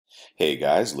Hey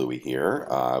guys, Louie here.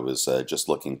 I was just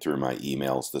looking through my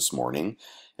emails this morning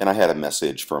and I had a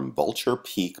message from Vulture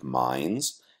Peak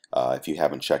Mines. If you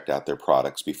haven't checked out their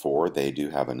products before, they do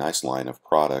have a nice line of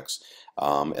products.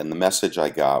 And the message I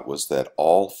got was that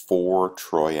all 4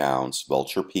 troy-ounce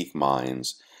Vulture Peak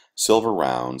Mines silver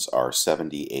rounds are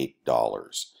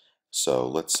 $78. So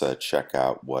let's check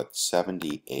out what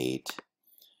 78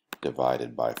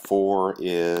 divided by 4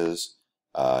 is.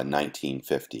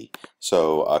 1950.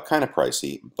 So kind of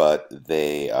pricey, but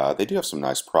they do have some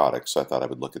nice products. So I thought I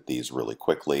would look at these really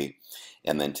quickly,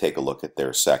 and then take a look at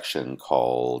their section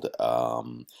called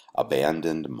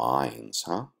Abandoned Mines.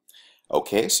 Huh?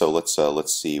 Okay, so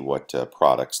let's see what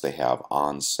products they have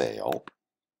on sale.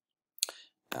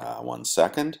 1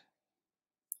 second.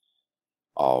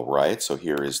 All right, so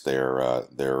here is their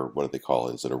what do they call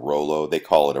it? Is it a Rolo? They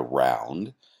call it a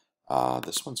round.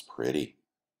 This one's pretty.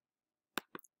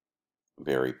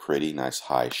 Very pretty, nice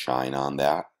high shine on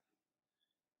that.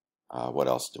 What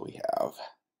else do we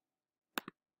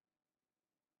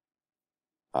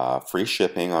have? Free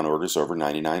shipping on orders over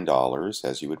 $99,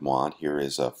 as you would want. Here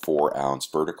is a 4-ounce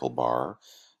vertical bar,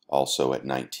 also at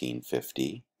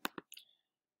 $19.50.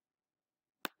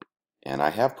 And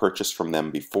I have purchased from them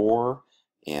before,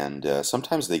 and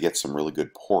sometimes they get some really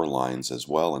good pour lines as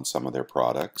well in some of their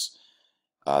products.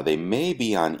 They may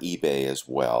be on eBay as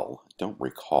well, I don't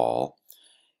recall.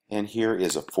 And here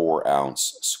is a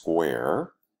 4-ounce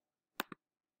square.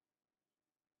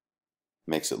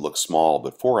 Makes it look small,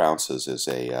 but 4 ounces is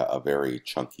a very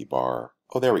chunky bar.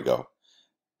 Oh, there we go.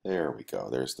 There we go.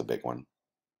 There's the big one.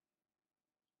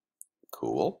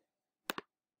 Cool.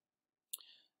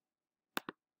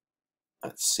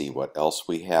 Let's see what else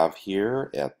we have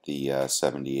here at the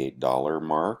 $78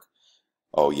 mark.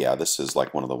 Oh yeah, this is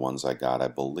like one of the ones I got. I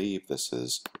believe this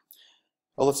is...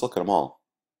 Oh, let's look at them all.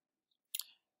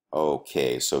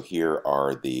 Okay, so here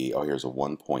are the... Oh, here's a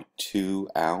 1.2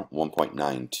 ounce,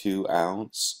 1.92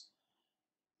 ounce.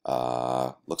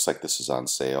 Looks like this is on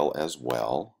sale as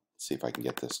well. Let's see if I can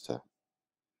get this to...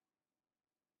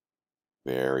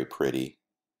 Very pretty.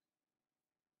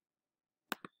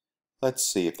 Let's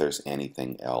see if there's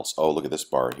anything else. Oh, look at this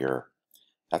bar here.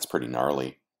 That's pretty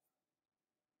gnarly.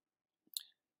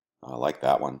 I like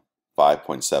that one.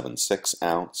 5.76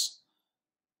 ounce.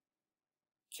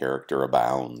 Character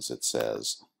abounds, it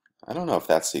says. I don't know if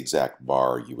that's the exact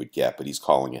bar you would get, but he's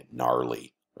calling it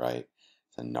gnarly, right?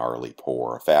 It's a gnarly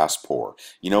pour, a fast pour.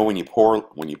 You know, when you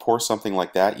pour something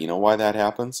like that, you know why that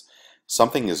happens?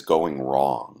 Something is going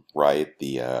wrong, right?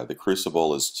 The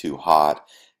crucible is too hot.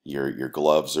 Your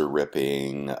gloves are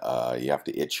ripping. You have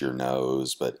to itch your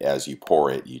nose, but as you pour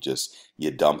it, you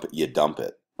dump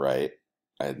it, right?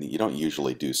 And you don't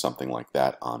usually do something like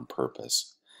that on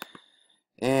purpose.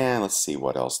 And let's see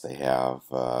what else they have.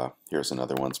 Here's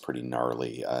another one's pretty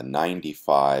gnarly.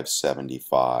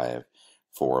 95.75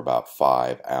 for about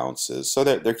 5 ounces. So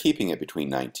they're keeping it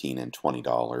between $19 and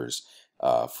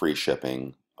 $20. Free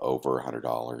shipping over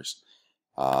 $100.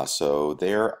 So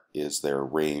there is their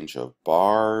range of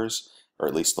bars, or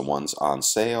at least the ones on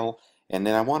sale. And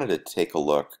then I wanted to take a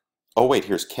look. Oh wait,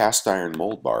 here's cast iron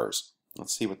mold bars.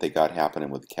 Let's see what they got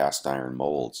happening with cast iron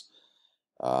molds.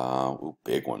 Ooh,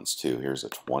 big ones too. Here's a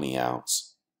 20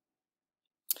 ounce.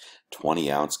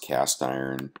 20 ounce cast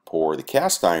iron pour. The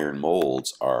cast iron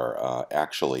molds are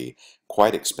actually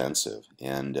quite expensive,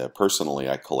 and personally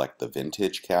I collect the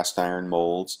vintage cast iron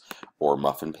molds or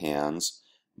muffin pans,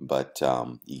 but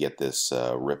you get this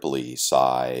ripply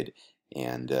side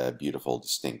and beautiful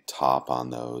distinct top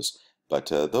on those. But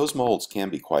those molds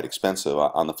can be quite expensive.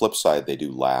 On the flip side, they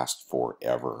do last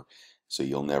forever. So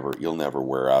you'll never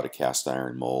wear out a cast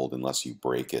iron mold unless you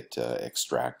break it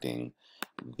extracting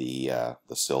the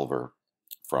silver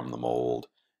from the mold.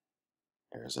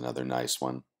 There's another nice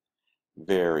one.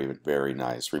 Very, very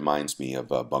nice. Reminds me of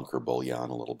bunker bullion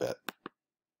a little bit.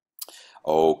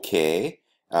 Okay,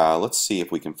 let's see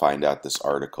if we can find out this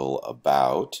article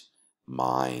about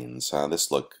mines. This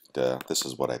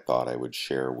is what I thought I would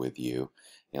share with you.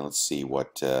 And let's see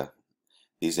what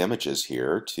these images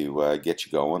here to get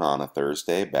you going on a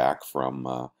Thursday back from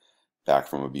a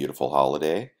beautiful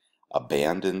holiday.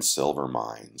 Abandoned silver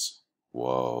mines.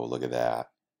 Whoa, look at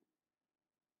that.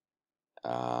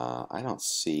 I don't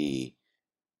see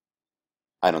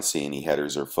any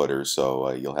headers or footers, so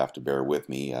you'll have to bear with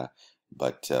me.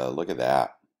 But look at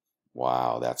that.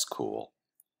 Wow, that's cool.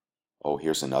 Oh,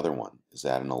 here's another one. Is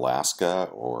that in Alaska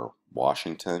or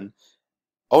Washington?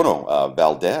 Oh no,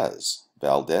 Valdez.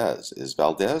 Valdez. Is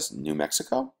Valdez New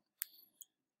Mexico?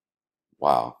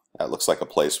 Wow, that looks like a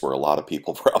place where a lot of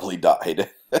people probably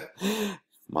died.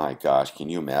 My gosh, can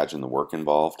you imagine the work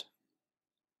involved?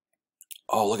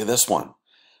 Oh, look at this one.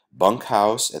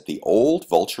 Bunkhouse at the old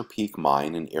Vulture Peak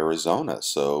mine in Arizona.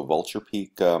 So Vulture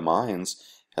Peak Mines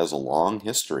has a long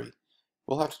history.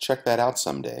 We'll have to check that out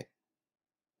someday.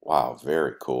 Wow,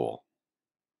 very cool.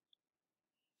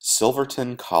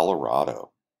 Silverton,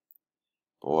 Colorado.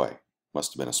 Boy,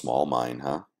 must have been a small mine,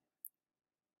 huh?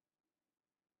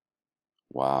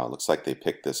 Wow, looks like they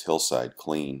picked this hillside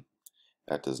clean.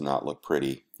 That does not look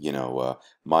pretty.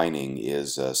 Mining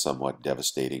is somewhat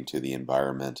devastating to the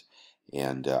environment,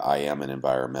 and I am an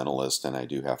environmentalist, and I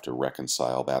do have to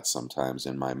reconcile that sometimes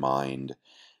in my mind.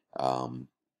 Um,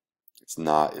 it's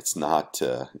not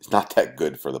that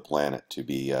good for the planet to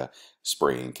be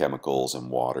spraying chemicals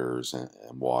and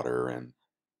and water and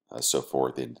so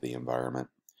forth into the environment.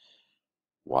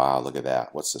 Wow, look at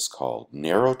that. What's this called?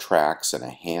 Narrow tracks and a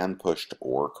hand-pushed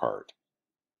ore cart.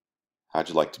 How'd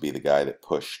you like to be the guy that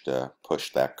pushed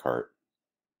that cart?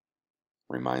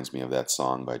 Reminds me of that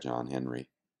song by John Henry.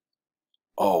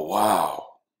 Oh,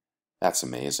 wow. That's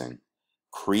amazing.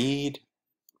 Creed,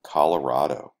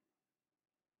 Colorado.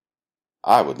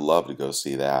 I would love to go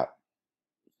see that.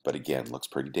 But again, looks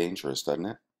pretty dangerous, doesn't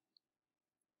it?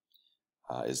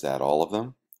 Is that all of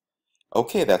them?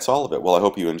 Okay, that's all of it. Well, I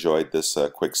hope you enjoyed this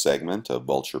quick segment of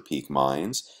Vulture Peak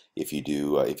Mines. If you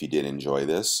did enjoy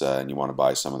this and you want to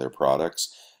buy some of their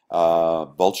products,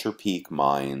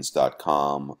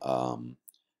 vulturepeakmines.com,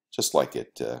 just like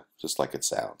it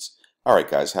sounds. All right,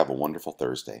 guys, have a wonderful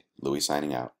Thursday. Louis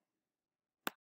signing out.